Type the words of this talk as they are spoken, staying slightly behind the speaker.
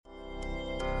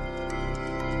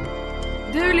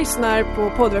Du lyssnar på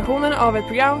poddversionen av ett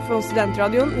program från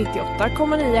Studentradion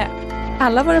 98,9.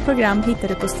 Alla våra program hittar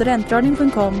du på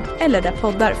studentradion.com eller där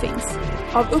poddar finns.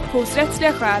 Av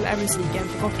upphovsrättsliga skäl är musiken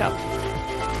förkortad.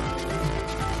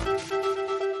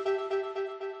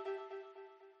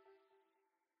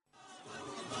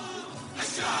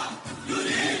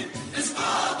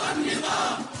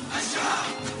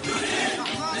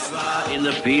 In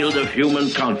the field of human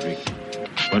conflict,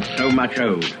 but so much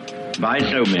owed, by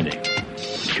so many,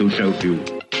 to so few.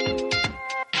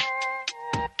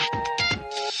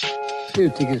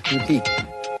 Utrikespolitik.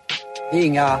 Det är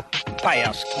inga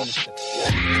pajaskonster.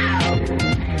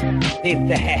 Det är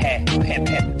inte he.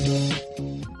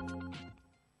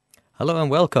 Hello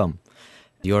and welcome.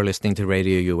 You're listening to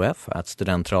Radio UF at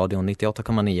Studentradion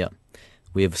 98,9.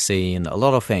 We've seen a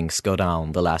lot of things go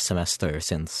down the last semester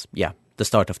since, the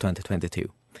start of 2022.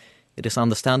 It is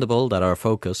understandable that our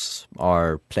focus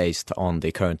are placed on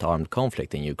the current armed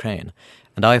conflict in Ukraine.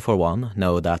 And I, for one,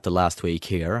 know that the last week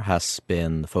here has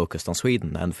been focused on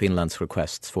Sweden and Finland's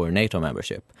requests for NATO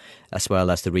membership, as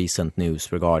well as the recent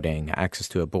news regarding access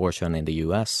to abortion in the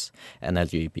US and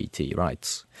LGBT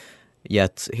rights.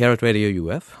 Yet, here at Radio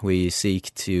UF, we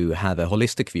seek to have a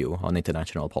holistic view on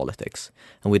international politics,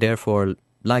 and we therefore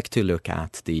like to look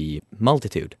at the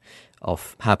multitude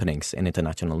of happenings in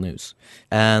international news.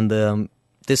 And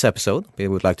this episode, we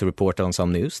would like to report on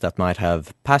some news that might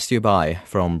have passed you by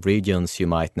from regions you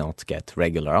might not get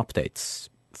regular updates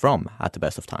from at the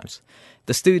best of times.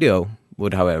 The studio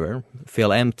would, however,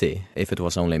 feel empty if it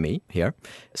was only me here.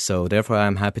 So therefore,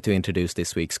 I'm happy to introduce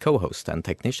this week's co-host and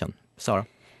technician, Sara.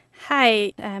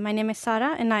 Hi, my name is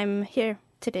Sara, and I'm here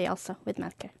today also with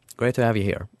Melker. Great to have you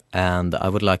here. And I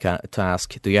would like to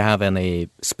ask, do you have any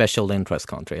special interest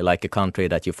country, like a country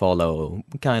that you follow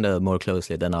kind of more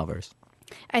closely than others?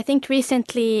 I think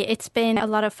recently it's been a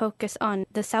lot of focus on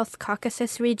the South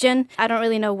Caucasus region. I don't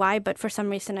really know why, but for some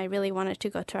reason I really wanted to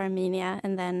go to Armenia,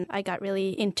 and then I got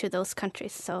really into those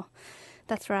countries, so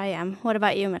that's where I am. What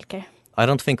about you, Melker? I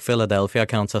don't think Philadelphia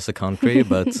counts as a country,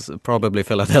 but probably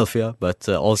Philadelphia. But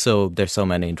also there's so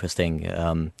many interesting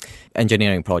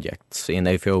engineering projects in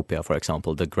Ethiopia, for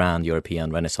example, the Grand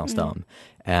European Renaissance Dam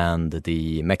and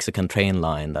the Mexican train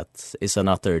line that is an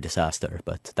utter disaster,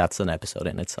 but that's an episode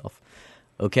in itself.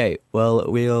 Okay, well,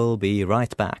 we'll be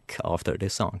right back after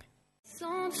this song.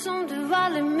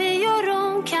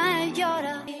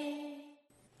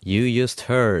 You just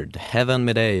heard Heaven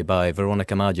Midday by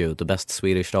Veronica Maggio, the best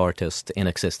Swedish artist in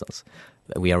existence.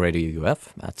 We are Radio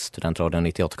UF at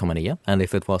Studentradion 98,9, and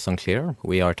if it was unclear,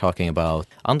 we are talking about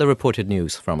underreported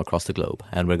news from across the globe,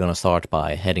 and we're going to start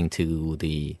by heading to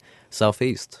the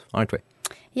southeast, aren't we?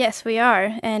 Yes, we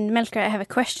are. And Melker, I have a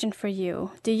question for you.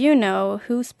 Do you know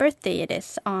whose birthday it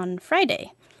is on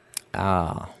Friday?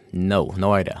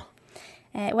 No idea.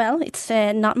 Well, it's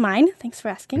not mine. Thanks for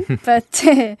asking. But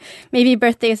maybe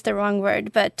birthday is the wrong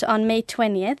word. But on May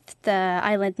 20th, the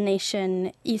island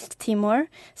nation East Timor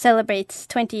celebrates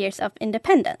 20 years of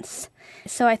independence.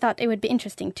 So I thought it would be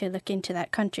interesting to look into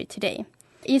that country today.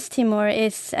 East Timor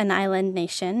is an island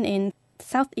nation in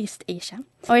Southeast Asia.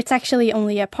 Or it's actually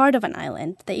only a part of an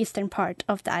island, the eastern part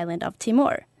of the island of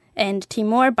Timor. And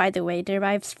Timor, by the way,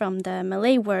 derives from the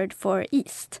Malay word for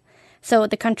east. So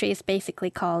the country is basically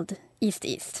called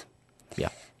East. Yeah.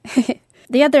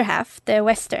 The other half, the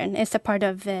western, is a part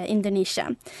of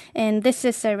Indonesia. And this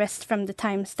is a rest from the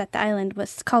times that the island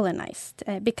was colonized,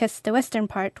 because the western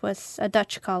part was a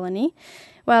Dutch colony,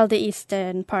 while the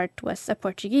eastern part was a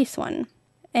Portuguese one.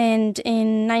 And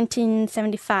in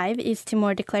 1975, East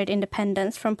Timor declared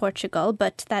independence from Portugal,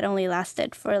 but that only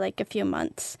lasted for like a few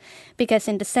months, because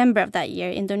in December of that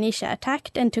year, Indonesia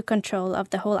attacked and took control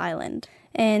of the whole island.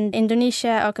 And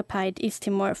Indonesia occupied East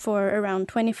Timor for around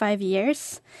 25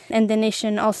 years, and the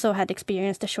nation also had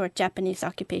experienced a short Japanese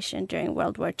occupation during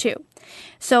World War II.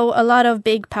 So a lot of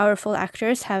big, powerful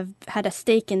actors have had a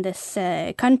stake in this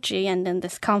country and in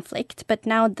this conflict, but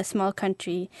now the small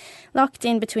country locked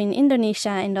in between Indonesia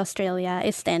and Australia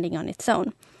is standing on its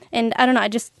own. And I don't know, I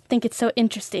just think it's so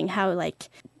interesting how, like,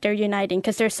 they're uniting,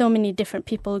 because there's so many different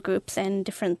people groups and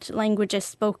different languages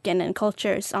spoken and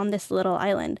cultures on this little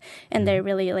island, and they're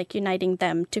really, like, uniting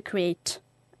them to create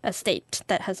a state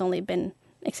that has only been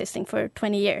existing for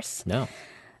 20 years. No,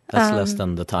 that's less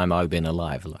than the time I've been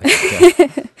alive. Like, yeah.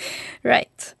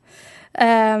 Right.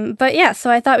 But yeah,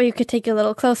 so I thought we could take a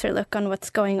little closer look on what's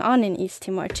going on in East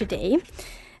Timor today.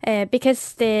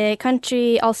 Because the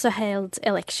country also held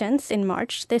elections in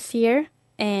March this year,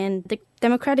 And the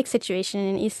democratic situation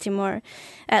in East Timor,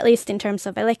 at least in terms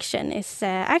of election, is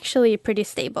actually pretty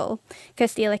stable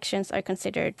because the elections are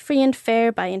considered free and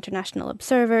fair by international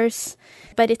observers.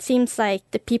 But it seems like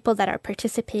the people that are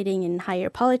participating in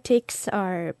higher politics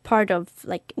are part of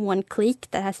like one clique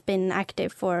that has been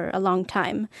active for a long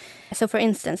time. So for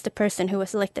instance, the person who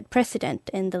was elected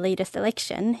president in the latest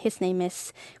election, his name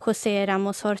is José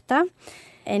Ramos Horta,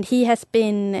 and he has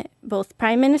been both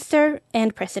prime minister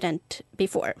and president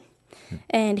before.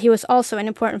 And he was also an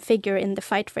important figure in the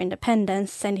fight for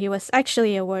independence, and he was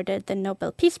actually awarded the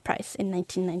Nobel Peace Prize in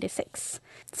 1996.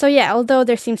 So yeah, although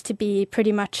there seems to be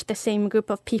pretty much the same group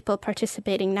of people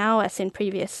participating now as in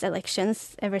previous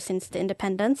elections ever since the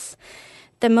independence,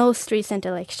 the most recent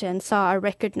election saw a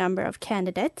record number of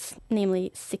candidates,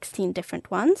 namely 16 different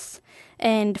ones,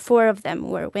 and 4 of them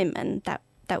were women.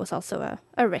 That was also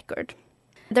a record.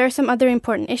 There are some other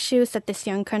important issues that this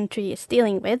young country is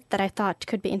dealing with that I thought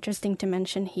could be interesting to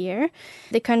mention here.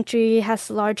 The country has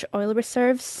large oil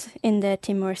reserves in the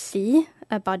Timor Sea,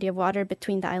 a body of water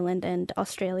between the island and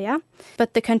Australia.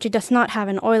 But the country does not have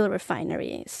an oil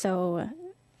refinery, so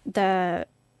the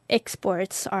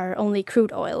exports are only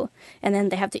crude oil, and then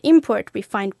they have to import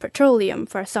refined petroleum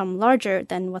for a sum larger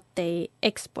than what they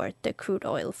export the crude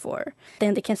oil for.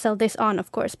 Then they can sell this on,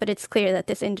 of course, but it's clear that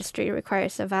this industry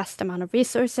requires a vast amount of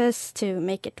resources to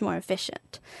make it more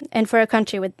efficient. And for a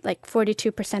country with like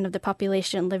 42% of the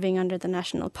population living under the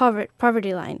national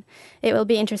poverty line, it will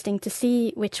be interesting to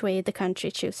see which way the country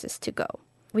chooses to go.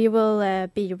 We will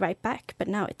be right back, but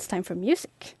now it's time for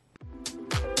music.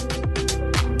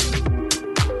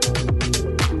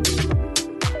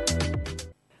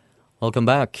 Welcome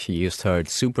back. You just heard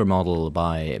Supermodel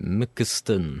by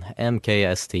Mkstn,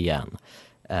 M-K-S-T-N.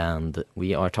 And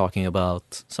we are talking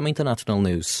about some international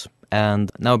news.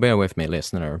 And now bear with me,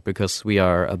 listener, because we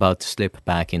are about to slip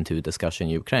back into discussing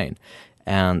Ukraine.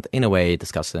 And in a way,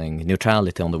 discussing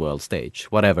neutrality on the world stage,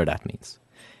 whatever that means.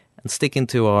 And sticking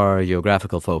to our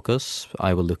geographical focus,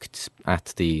 I will look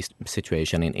at the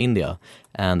situation in India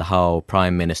and how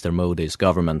Prime Minister Modi's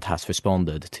government has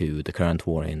responded to the current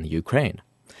war in Ukraine.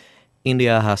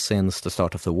 India has since the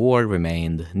start of the war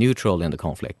remained neutral in the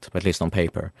conflict, at least on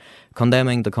paper,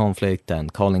 condemning the conflict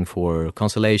and calling for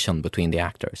conciliation between the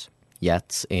actors.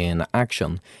 Yet, in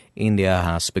action, India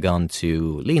has begun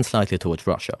to lean slightly towards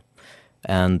Russia,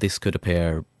 and this could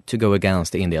appear to go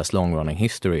against India's long-running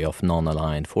history of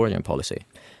non-aligned foreign policy.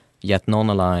 Yet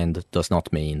non-aligned does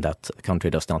not mean that a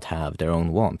country does not have their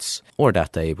own wants, or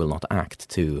that they will not act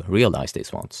to realize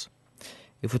these wants.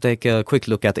 If we take a quick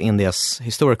look at India's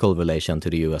historical relation to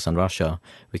the US and Russia,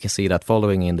 we can see that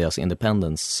following India's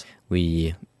independence,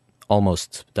 we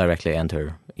almost directly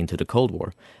enter into the Cold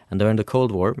War. And during the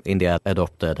Cold War, India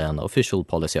adopted an official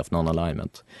policy of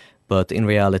non-alignment. But in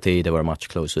reality, they were much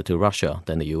closer to Russia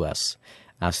than the US,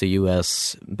 as the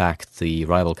US backed the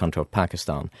rival country of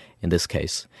Pakistan in this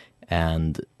case.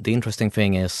 And the interesting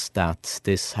thing is that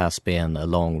this has been a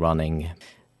long-running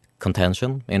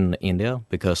contention in India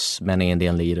because many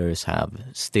Indian leaders have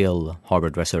still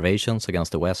harbored reservations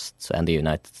against the West and the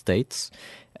United States,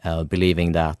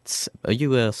 believing that a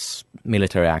US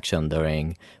military action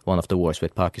during one of the wars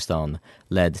with Pakistan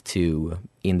led to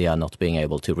India not being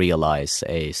able to realize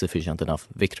a sufficient enough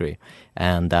victory.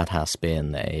 And that has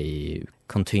been a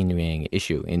continuing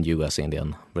issue in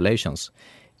US-Indian relations.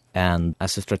 And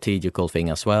as a strategical thing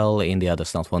as well, India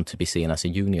does not want to be seen as a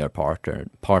junior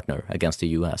partner against the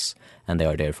US, and they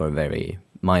are therefore very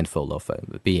mindful of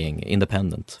being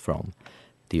independent from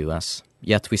the US.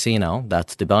 Yet we see now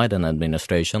that the Biden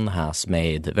administration has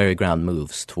made very grand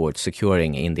moves towards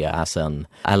securing India as an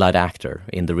allied actor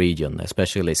in the region,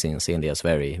 especially since India is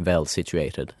very well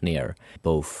situated near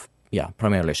both,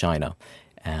 primarily China.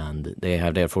 And they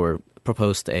have therefore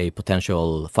proposed a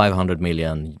potential $500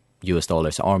 million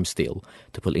arms deal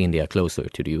to pull India closer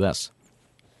to the US.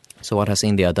 So what has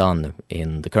India done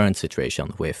in the current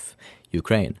situation with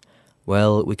Ukraine?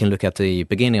 Well, we can look at the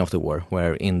beginning of the war,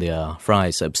 where India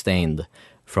thrice abstained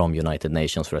from United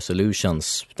Nations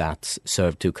resolutions that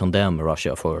served to condemn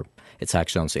Russia for its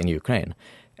actions in Ukraine.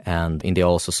 And India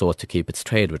also sought to keep its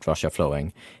trade with Russia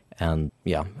flowing and,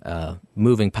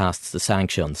 moving past the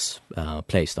sanctions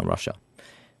placed on Russia.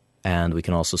 And we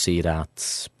can also see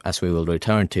that, as we will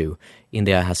return to,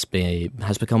 India has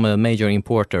become a major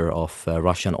importer of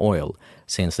Russian oil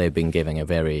since they've been giving a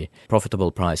very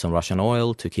profitable price on Russian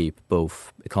oil to keep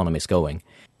both economies going,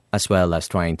 as well as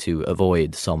trying to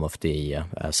avoid some of the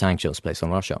sanctions placed on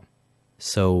Russia.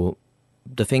 So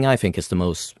the thing I think is the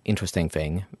most interesting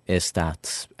thing is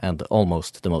that, and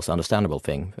almost the most understandable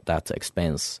thing that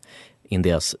explains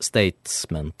India's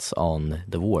statement on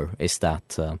the war is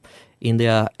that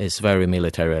India is very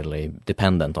militarily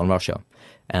dependent on Russia,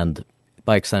 and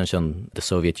by extension the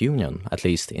Soviet Union, at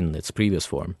least in its previous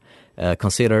form,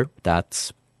 consider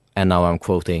that, and now I'm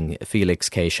quoting Felix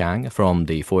K. Chang from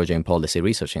the Foreign Policy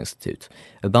Research Institute,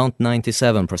 about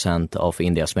 97% of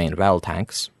India's main RAL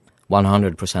tanks,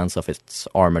 100% of its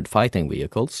armored fighting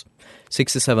vehicles,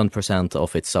 67%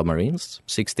 of its submarines,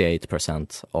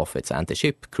 68% of its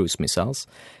anti-ship cruise missiles,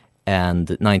 and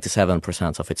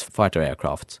 97% of its fighter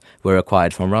aircraft were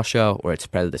acquired from Russia or its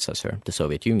predecessor, the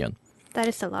Soviet Union. That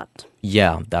is a lot.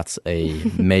 Yeah, that's a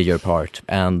major part.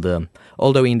 And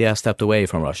although India has stepped away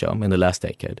from Russia in the last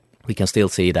decade, we can still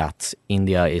see that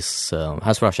India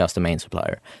has Russia as the main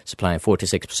supplier, supplying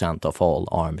 46% of all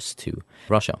arms to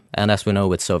Russia. And as we know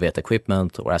with Soviet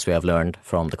equipment, or as we have learned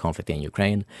from the conflict in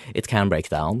Ukraine, it can break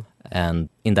down. And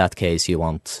in that case, you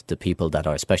want the people that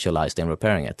are specialized in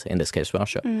repairing it, in this case,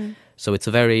 Russia. So it's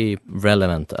a very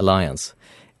relevant alliance.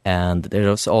 And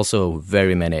there's also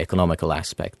very many economical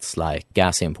aspects like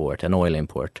gas import and oil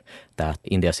import that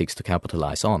India seeks to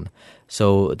capitalize on.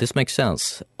 So this makes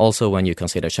sense. Also, when you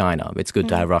consider China, it's good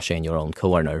to have Russia in your own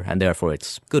corner, and therefore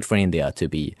it's good for India to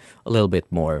be a little bit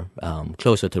more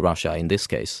closer to Russia in this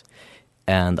case.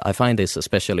 And I find this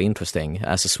especially interesting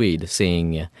as a Swede,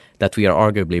 seeing that we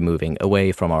are arguably moving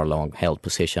away from our long-held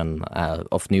position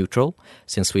of neutral,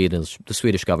 since the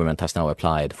Swedish government has now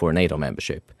applied for NATO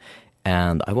membership.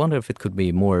 And I wonder if it could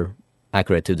be more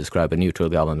accurate to describe a neutral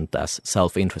government as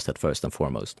self-interested first and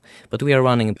foremost. But we are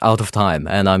running out of time,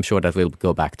 and I'm sure that we'll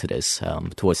go back to this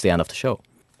towards the end of the show.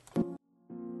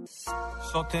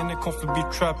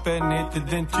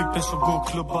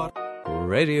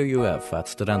 Radio UF at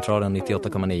Studentradion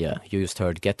 98,9. You just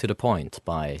heard Get to the Point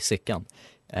by Sickan.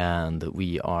 And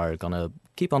we are going to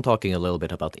keep on talking a little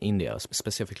bit about India,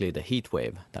 specifically the heat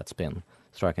wave that's been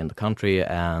striking the country,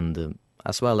 and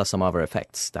as well as some other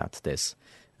effects that this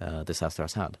disaster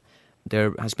has had.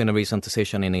 There has been a recent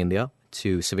decision in India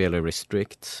to severely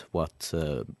restrict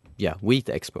wheat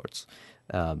exports,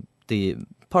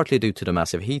 partly due to the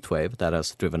massive heat wave that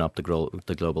has driven up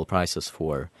the global prices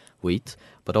for wheat,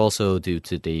 but also due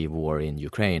to the war in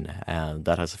Ukraine, and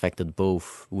that has affected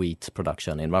both wheat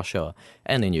production in Russia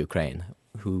and in Ukraine,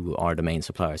 who are the main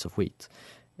suppliers of wheat.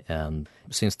 And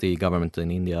since the government in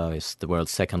India is the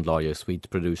world's second largest wheat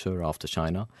producer after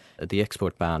China, the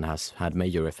export ban has had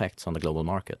major effects on the global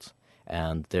market.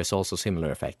 And there's also similar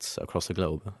effects across the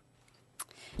globe.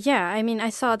 Yeah, I mean, I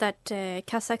saw that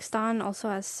Kazakhstan also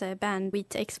has banned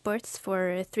wheat exports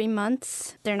for 3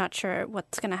 months. They're not sure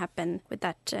what's going to happen with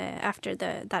that after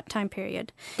that time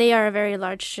period. They are a very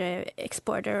large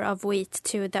exporter of wheat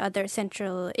to the other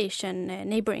Central Asian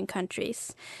neighboring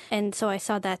countries. And so I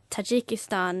saw that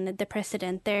Tajikistan, the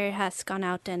president there, has gone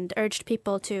out and urged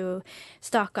people to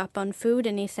stock up on food.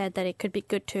 And he said that it could be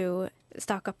good to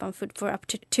stock up on food for up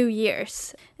to 2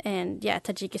 years. And yeah,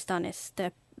 Tajikistan is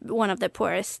one of the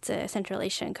poorest Central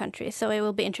Asian countries. So it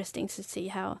will be interesting to see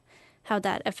how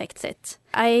that affects it.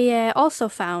 I also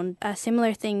found a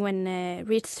similar thing when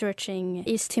researching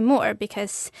East Timor,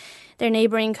 because their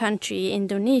neighboring country,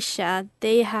 Indonesia,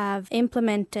 they have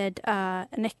implemented a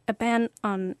ban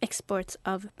on exports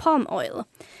of palm oil.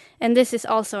 And this is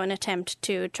also an attempt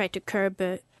to try to curb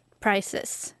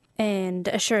prices and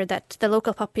assure that the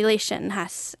local population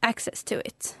has access to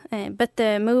it. But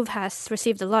the move has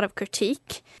received a lot of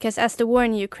critique, because as the war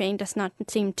in Ukraine does not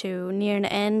seem to near an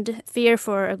end, fear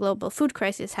for a global food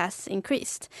crisis has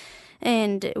increased.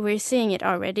 And we're seeing it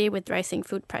already with rising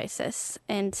food prices.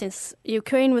 And since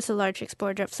Ukraine was a large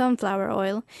exporter of sunflower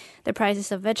oil, the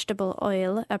prices of vegetable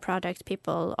oil, a product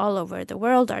people all over the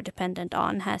world are dependent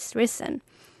on, has risen.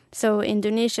 So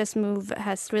Indonesia's move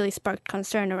has really sparked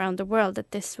concern around the world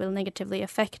that this will negatively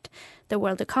affect the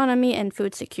world economy and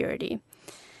food security.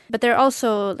 But there are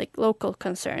also local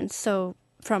concerns, so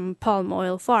from palm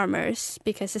oil farmers,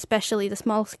 because especially the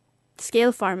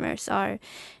small-scale farmers are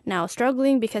now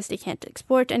struggling because they can't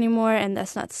export anymore and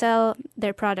thus not sell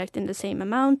their product in the same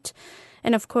amount.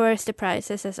 And of course, the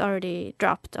prices has already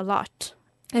dropped a lot,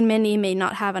 and many may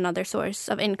not have another source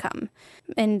of income.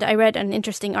 And I read an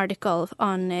interesting article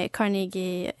on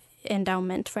Carnegie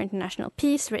Endowment for International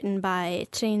Peace written by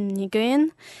Trinh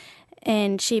Nguyen,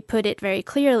 and she put it very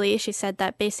clearly. She said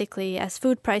that basically as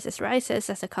food prices rises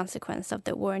as a consequence of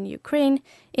the war in Ukraine,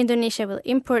 Indonesia will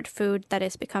import food that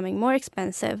is becoming more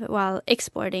expensive while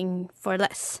exporting for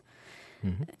less.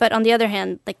 Mm-hmm. But on the other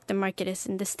hand, the market is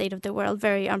in this state of the world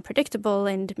very unpredictable,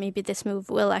 and maybe this move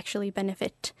will actually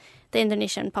benefit the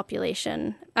Indonesian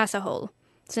population as a whole,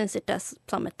 since it does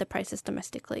plummet the prices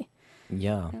domestically.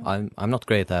 Yeah, I'm not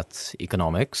great at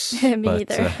economics, Me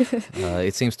but either.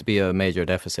 it seems to be a major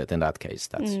deficit in that case,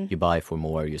 that you buy for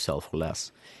more, you sell for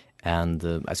less. And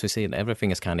as we see,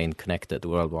 everything is kind of connected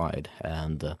worldwide,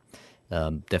 and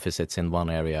deficits in one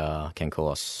area can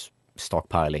cause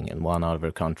stockpiling in one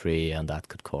other country, and that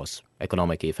could cause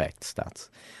economic effects that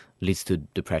leads to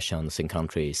depressions in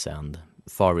countries and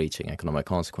far-reaching economic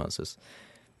consequences.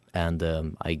 And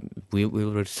we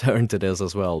will return to this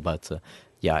as well, but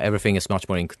yeah, everything is much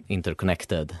more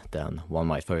interconnected than one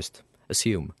might first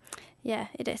assume. Yeah,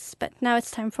 it is. But now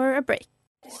it's time for a break.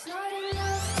 It's not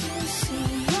enough to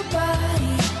see your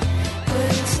body, but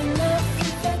it's enough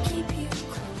if I keep you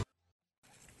close.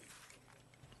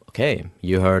 Okay,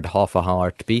 you heard Half a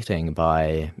Heart Beating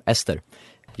by Esther.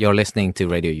 You're listening to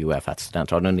Radio UF at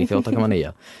Studentradion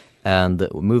 98,9. And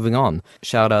moving on,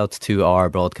 shout out to our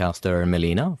broadcaster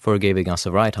Melina for giving us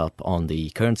a write-up on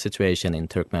the current situation in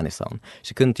Turkmenistan.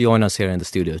 She couldn't join us here in the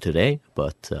studio today,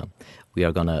 but we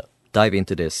are going to dive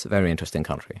into this very interesting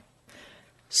country.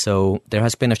 So there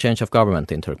has been a change of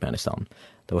government in Turkmenistan.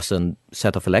 There was a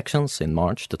set of elections in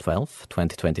March the 12th,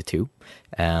 2022,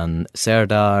 and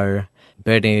Serdar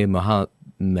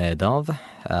Berdimuhamedov,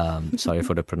 sorry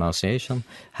for the pronunciation,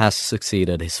 has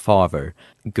succeeded his father,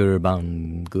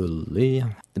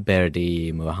 Gurbanguly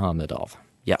Berdimuhamedov.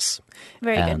 Yes.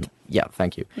 Very good. Yeah,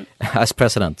 thank you. As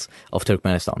president of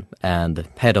Turkmenistan and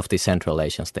head of the Central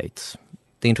Asian states.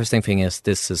 The interesting thing is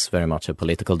this is very much a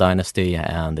political dynasty,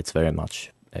 and it's very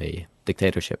much a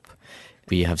dictatorship.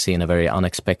 We have seen a very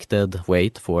unexpected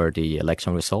wait for the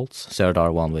election results.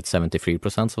 Serdar won with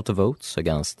 73% of the votes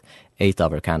against 8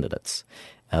 other candidates.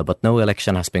 But no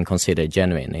election has been considered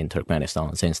genuine in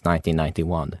Turkmenistan since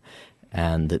 1991.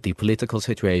 And the political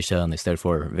situation is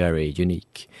therefore very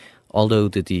unique. Although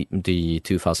the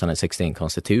 2016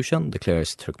 constitution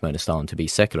declares Turkmenistan to be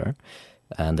secular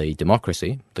and a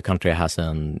democracy, the country has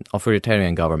an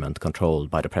authoritarian government controlled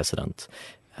by the president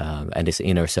and his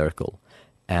inner circle.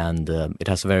 And it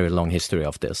has a very long history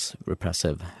of this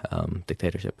repressive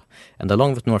dictatorship. And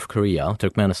along with North Korea,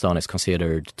 Turkmenistan is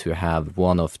considered to have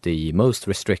one of the most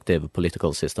restrictive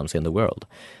political systems in the world.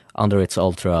 Under its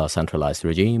ultra-centralized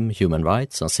regime, human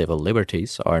rights and civil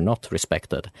liberties are not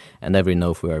respected, and every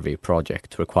noteworthy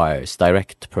project requires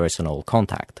direct personal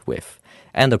contact with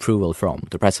and approval from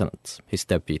the president, his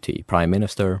deputy prime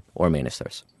minister or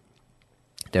ministers.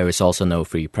 There is also no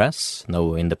free press,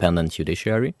 no independent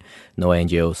judiciary, no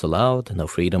NGOs allowed, no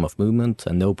freedom of movement,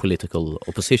 and no political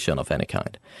opposition of any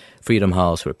kind. Freedom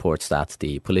House reports that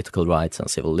the political rights and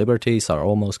civil liberties are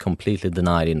almost completely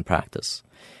denied in practice.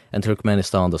 And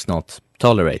Turkmenistan does not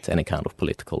tolerate any kind of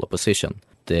political opposition.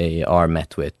 They are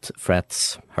met with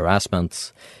threats,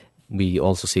 harassments. We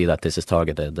also see that this is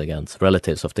targeted against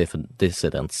relatives of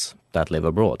dissidents that live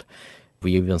abroad.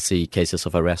 We even see cases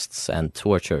of arrests and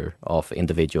torture of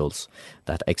individuals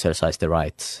that exercise the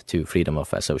right to freedom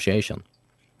of association.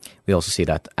 We also see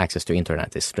that access to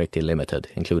internet is strictly limited,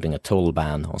 including a total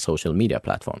ban on social media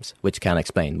platforms, which can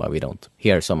explain why we don't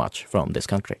hear so much from this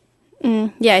country.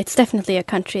 Yeah, it's definitely a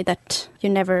country that you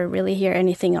never really hear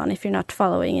anything on if you're not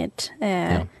following it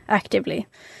actively.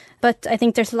 But I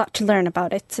think there's a lot to learn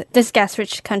about it. This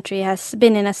gas-rich country has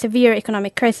been in a severe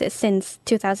economic crisis since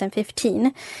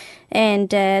 2015. And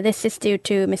this is due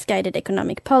to misguided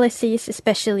economic policies,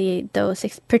 especially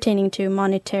those pertaining to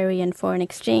monetary and foreign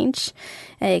exchange,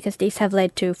 because these have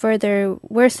led to further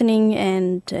worsening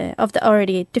of the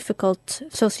already difficult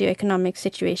socioeconomic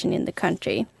situation in the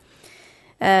country.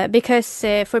 Because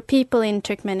for people in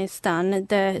Turkmenistan,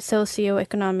 the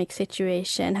socioeconomic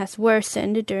situation has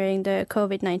worsened during the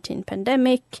COVID-19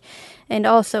 pandemic, and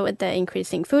also with the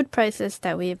increasing food prices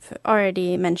that we've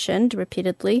already mentioned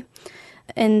repeatedly.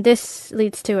 And this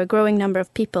leads to a growing number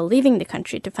of people leaving the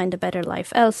country to find a better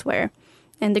life elsewhere.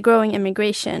 And the growing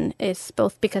immigration is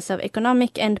both because of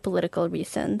economic and political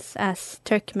reasons, as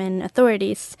Turkmen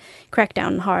authorities crack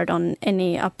down hard on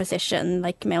any opposition,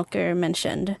 like Melker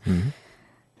mentioned. Mm-hmm.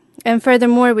 And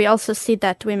furthermore, we also see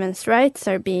that women's rights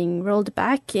are being rolled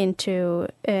back into,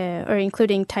 or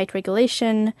including tight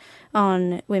regulation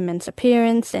on women's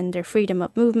appearance and their freedom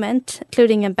of movement,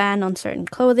 including a ban on certain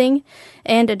clothing,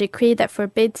 and a decree that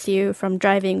forbids you from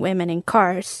driving women in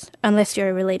cars unless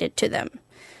you're related to them.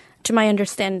 To my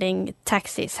understanding,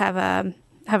 taxis have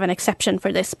an exception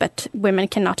for this, but women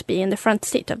cannot be in the front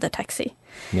seat of the taxi.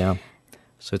 Yeah.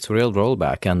 So it's a real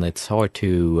rollback, and it's hard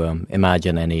to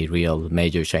imagine any real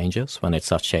major changes when it's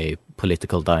such a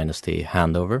political dynasty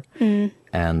handover.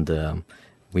 And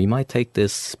we might take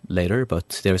this later,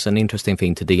 but there's an interesting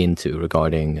thing to dig into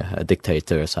regarding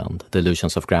dictators and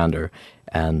delusions of grandeur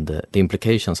and the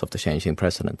implications of the changing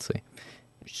presidency.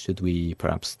 Should we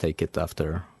perhaps take it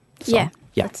after the song?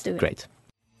 Yeah, let's do it. Great.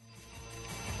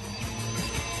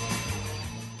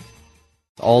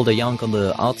 All the Young on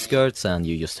the Outskirts, and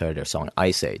you just heard their song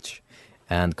Ice Age.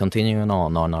 And continuing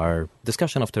on our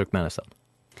discussion of Turkmenistan.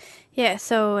 Yeah,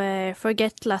 so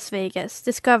forget Las Vegas,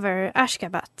 discover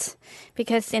Ashgabat.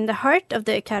 Because in the heart of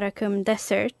the Karakum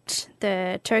Desert,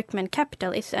 the Turkmen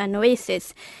capital is an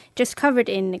oasis just covered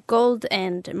in gold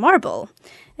and marble.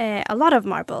 A lot of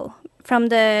marble. From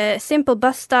the simple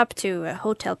bus stop to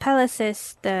hotel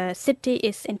palaces, the city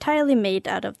is entirely made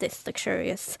out of this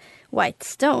luxurious white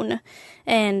stone.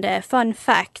 And fun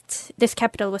fact, this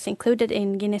capital was included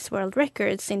in Guinness World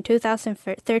Records in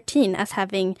 2013 as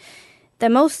having the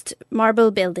most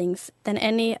marble buildings than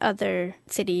any other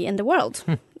city in the world.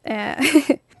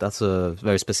 That's a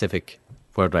very specific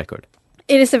world record.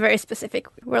 It is a very specific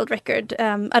world record.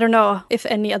 I don't know if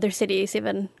any other city is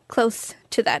even close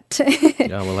to that.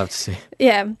 Yeah, we'll have to see.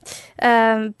 Yeah.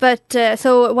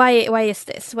 So why is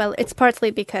this? Well, it's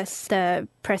partly because the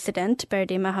president,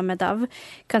 Berdi Muhammadov,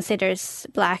 considers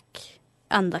black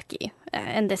unlucky.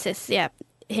 And this is,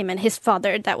 him and his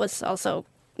father that was also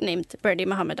named Berdi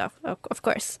Muhammadov, of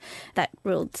course, that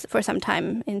ruled for some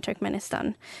time in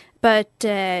Turkmenistan. But,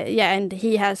 and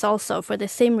he has also, for the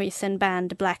same reason,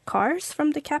 banned black cars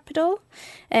from the capital.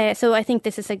 So I think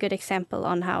this is a good example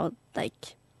on how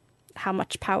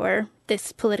much power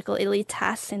this political elite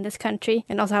has in this country,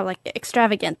 and also how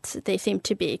extravagant they seem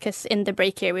to be. Because in the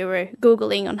break here, we were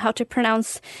Googling on how to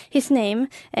pronounce his name,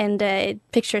 and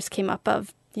pictures came up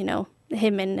of,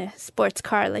 him in a sports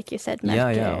car, like you said,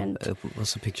 Melker. Yeah. And it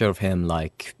was a picture of him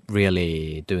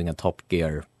really doing a Top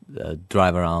Gear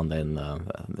drive around in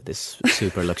this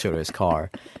super luxurious car,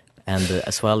 and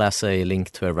as well as a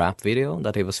link to a rap video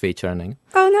that he was featuring.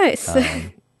 Oh, nice.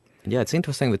 Yeah, it's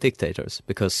interesting with dictators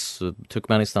because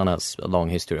Turkmenistan has a long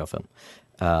history of them.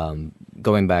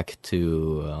 Going back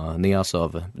to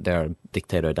Niyazov, their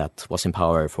dictator that was in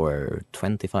power for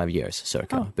 25 years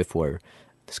circa before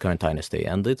this current dynasty.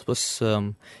 And it was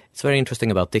it's very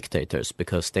interesting about dictators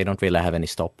because they don't really have any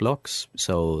stop blocks.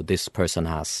 So this person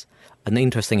has an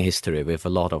interesting history with a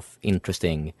lot of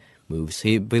interesting moves.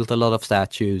 He built a lot of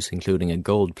statues, including a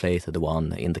gold-plated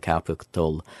one in the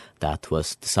capital that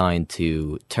was designed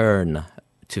to turn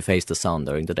to face the sun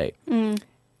during the day.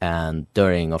 And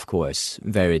during, of course,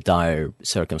 very dire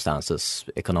circumstances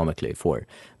economically for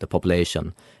the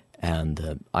population.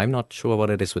 And I'm not sure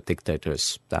what it is with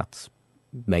dictators that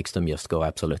makes them just go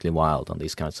absolutely wild on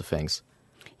these kinds of things.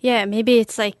 Yeah, maybe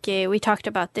it's we talked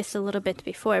about this a little bit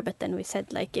before, but then we said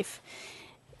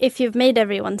if you've made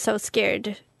everyone so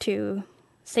scared to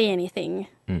say anything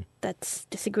that's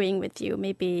disagreeing with you,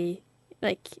 maybe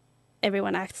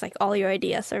everyone acts like all your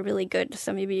ideas are really good,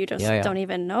 so maybe you just don't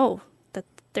even know that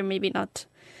they're maybe not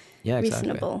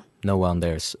reasonable. No one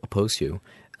dares oppose you.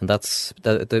 And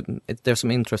there's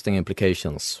some interesting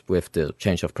implications with the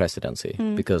change of presidency,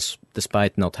 because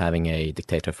despite not having a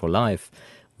dictator for life,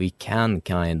 we can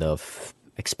kind of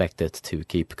expect it to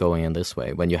keep going in this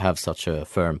way when you have such a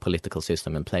firm political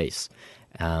system in place.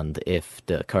 And if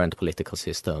the current political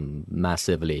system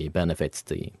massively benefits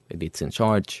the elites in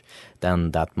charge,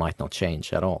 then that might not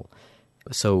change at all.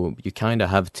 So you kind of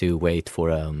have to wait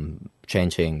for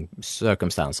changing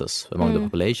circumstances among the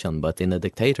population. But in a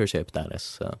dictatorship, that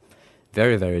is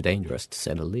very, very dangerous, to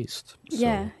say the least. So.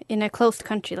 Yeah, in a closed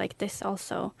country like this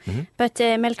also. But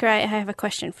Melker, I have a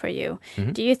question for you.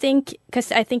 Do you think,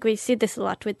 because I think we see this a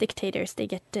lot with dictators, they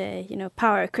get,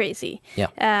 power crazy.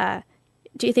 Yeah.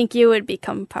 Do you think you would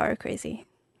become power crazy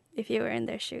if you were in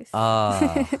their shoes?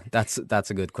 That's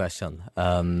a good question.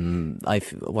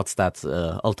 What's that?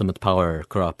 Ultimate power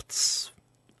corrupts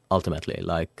ultimately.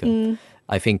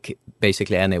 I think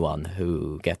basically anyone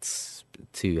who gets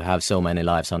to have so many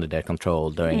lives under their control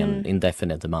during an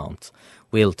indefinite amount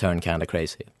will turn kind of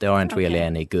crazy. There aren't really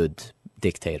any good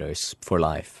dictators for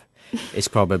life. It's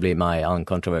probably my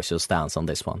uncontroversial stance on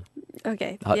this one.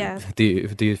 Okay,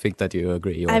 Do you think that you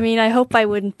agree? Or? I mean, I hope I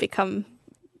wouldn't become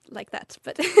like that,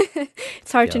 but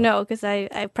it's hard to know because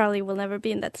I probably will never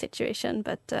be in that situation,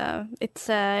 but it's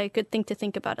a good thing to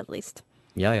think about at least.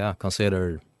 Yeah.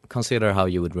 Consider how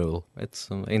you would rule. It's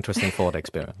an interesting thought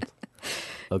experiment.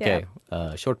 Okay,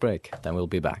 short break, then we'll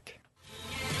be back.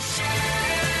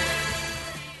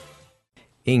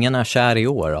 Ingen är kär I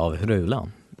år av Rula.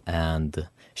 And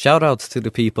shout out to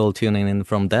the people tuning in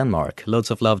from Denmark.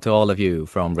 Loads of love to all of you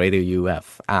from Radio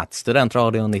UF at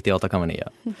Studentradion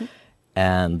 98,9.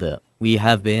 And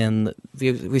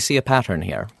we see a pattern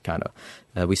here, kind of.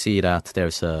 We see that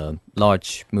there's a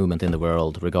large movement in the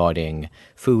world regarding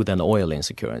food and oil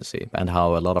insecurity, and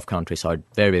how a lot of countries are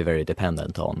very, very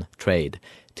dependent on trade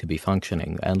to be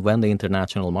functioning. And when the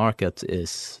international market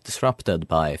is disrupted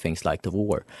by things like the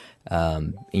war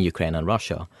in Ukraine and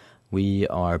Russia, we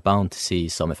are bound to see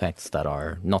some effects that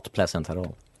are not pleasant at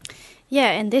all.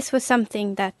 Yeah, and this was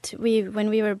something that when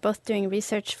we were both doing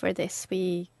research for this,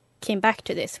 we came back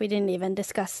to this. We didn't even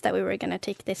discuss that we were going to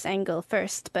take this angle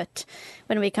first, but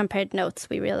when we compared notes,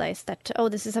 we realized that,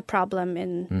 this is a problem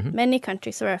in many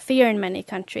countries, or a fear in many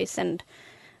countries, and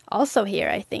also here,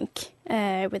 I think,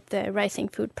 with the rising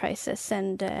food prices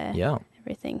and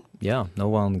everything. Yeah, no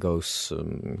one goes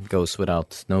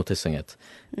without noticing it.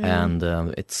 And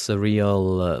it's a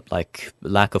real,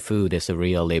 lack of food is a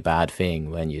really bad thing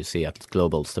when you see at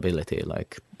global stability.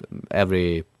 Like,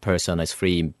 every person is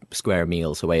 3 square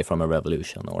meals away from a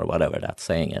revolution, or whatever that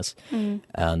saying is.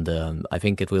 And I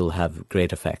think it will have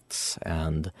great effects,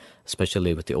 and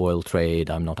especially with the oil trade,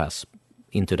 I'm not as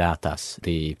into that as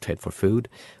the trade for food,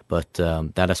 but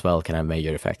that as well can have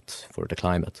major effects for the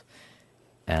climate.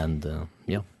 And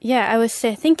I was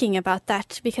thinking about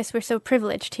that, because we're so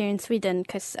privileged here in Sweden,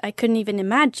 because I couldn't even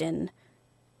imagine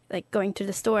going to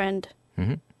the store and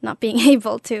not being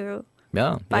able to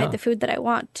buy the food that I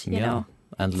want, you know.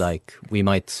 And we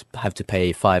might have to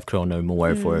pay 5 kronor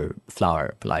more for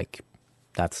flour.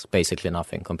 That's basically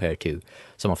nothing compared to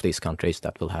some of these countries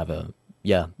that will have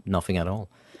nothing at all.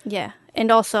 Yeah,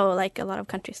 and also a lot of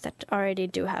countries that already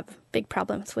do have big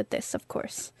problems with this, of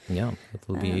course. Yeah, it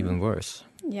will be even worse.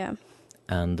 Yeah.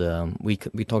 And we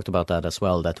talked about that as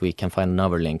well, that we can find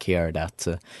another link here that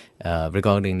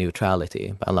regarding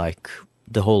neutrality,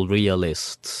 the whole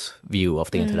realist view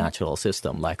of the international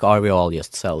system. Are we all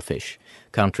just selfish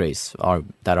countries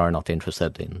that are not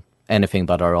interested in anything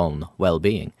but our own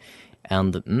well-being?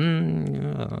 And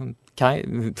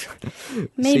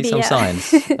maybe, see some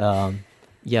signs.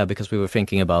 Yeah, because we were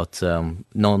thinking about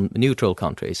non-neutral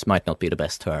countries might not be the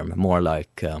best term, more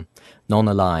like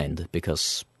non-aligned,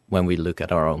 because when we look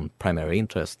at our own primary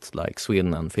interests, like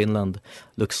Sweden and Finland,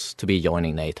 looks to be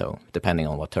joining NATO, depending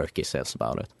on what Turkey says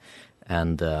about it.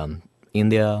 And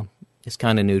India is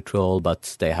kind of neutral,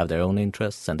 but they have their own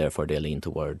interests, and therefore they lean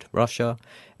toward Russia.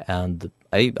 And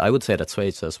I would say that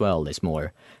Schweiz as well is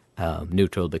more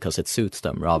neutral because it suits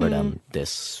them, rather than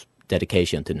this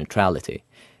dedication to neutrality.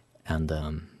 And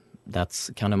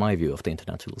that's kind of my view of the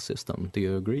international system. Do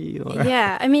you agree? Or?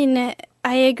 Yeah, I mean,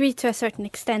 I agree to a certain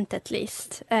extent, at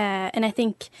least. And I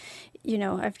think,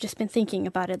 I've just been thinking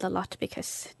about it a lot,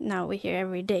 because now we hear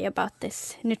every day about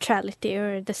this neutrality,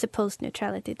 or the supposed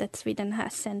neutrality that Sweden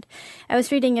has. And I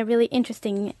was reading a really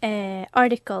interesting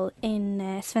article in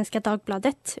Svenska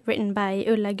Dagbladet, written by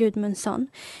Ulla Gudmundsson.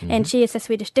 And she is a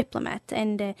Swedish diplomat.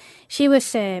 And she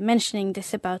was mentioning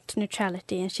this about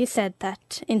neutrality. And she said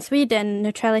that in Sweden,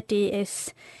 neutrality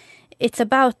it's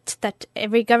about that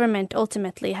every government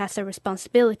ultimately has a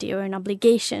responsibility or an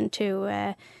obligation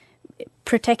to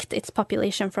protect its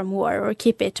population from war, or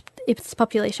keep its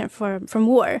population from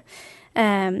war.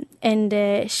 And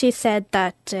she said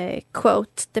that,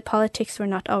 quote, "the politics were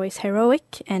not always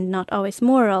heroic and not always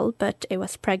moral, but it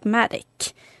was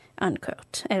pragmatic,"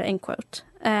 unquote, end quote.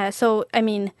 So, I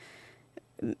mean,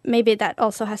 maybe that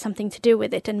also has something to do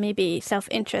with it, and maybe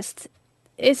self-interest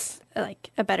is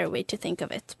a better way to think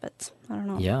of it, but I don't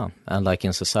know. Yeah, and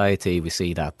in society, we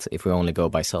see that if we only go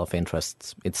by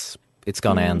self-interest, it's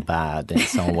gonna end bad in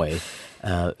some way.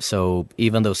 So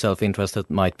even though self-interest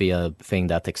might be a thing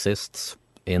that exists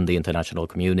in the international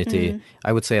community,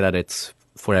 I would say that it's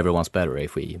for everyone's better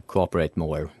if we cooperate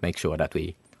more, make sure that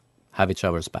we have each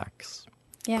other's backs.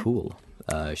 Yeah. Cool.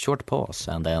 Short pause,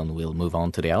 and then we'll move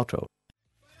on to the outro.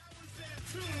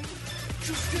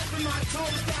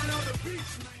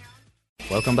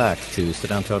 Welcome back to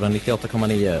Studentradion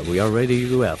 98,9. We are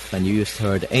Radio UF, and you just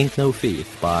heard Ain't No Thief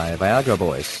by Viagra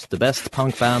Boys, the best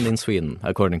punk band in Sweden,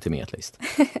 according to me at least.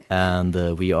 And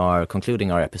we are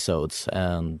concluding our episodes,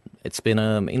 and it's been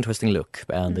an interesting look,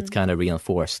 and it kind of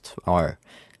reinforced our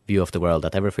view of the world,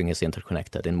 that everything is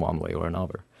interconnected in one way or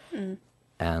another.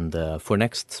 And for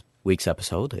next week's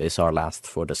episode is our last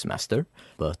for the semester,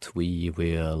 but we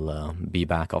will be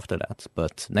back after that.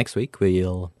 But next week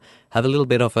we'll have a little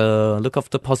bit of a look of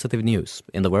the positive news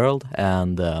in the world,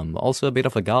 and also a bit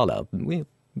of a gala. We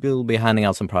will be handing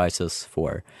out some prizes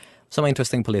for some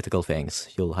interesting political things.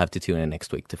 You'll have to tune in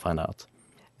next week to find out.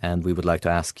 And we would like to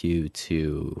ask you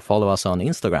to follow us on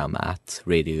Instagram at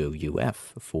Radio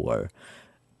UF for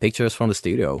pictures from the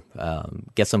studio.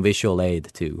 Get some visual aid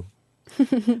to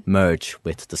merge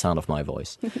with the sound of my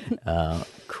voice.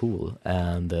 Cool.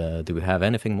 And do we have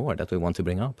anything more that we want to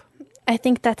bring up? I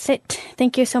think that's it.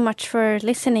 Thank you so much for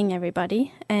listening,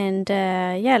 everybody. And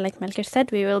like Melker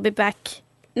said, we will be back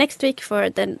next week for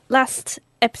the last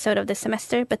episode of the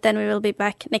semester, but then we will be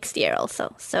back next year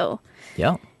also. So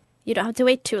yeah, you don't have to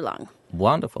wait too long.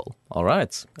 Wonderful. All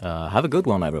right. Have a good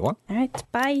one, everyone. All right.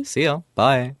 Bye. See ya.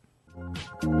 Bye.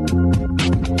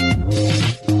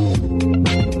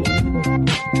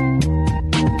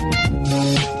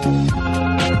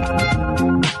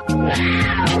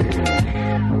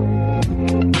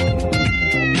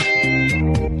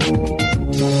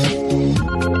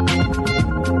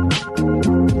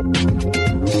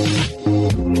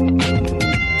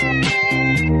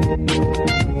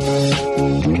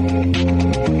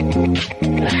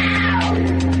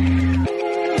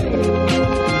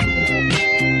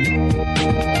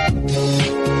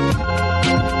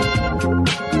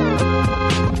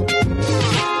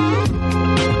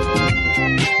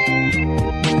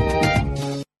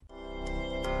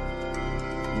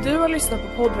 Du har lyssnat på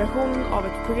poddversion av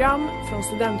ett program från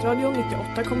Studentradion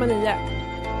 98,9.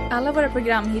 Alla våra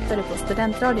program hittar du på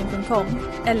studentradion.com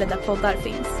eller där poddar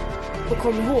finns. Och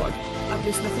kom ihåg, att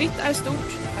lyssna fritt är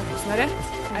stort, att lyssna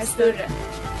rätt är större.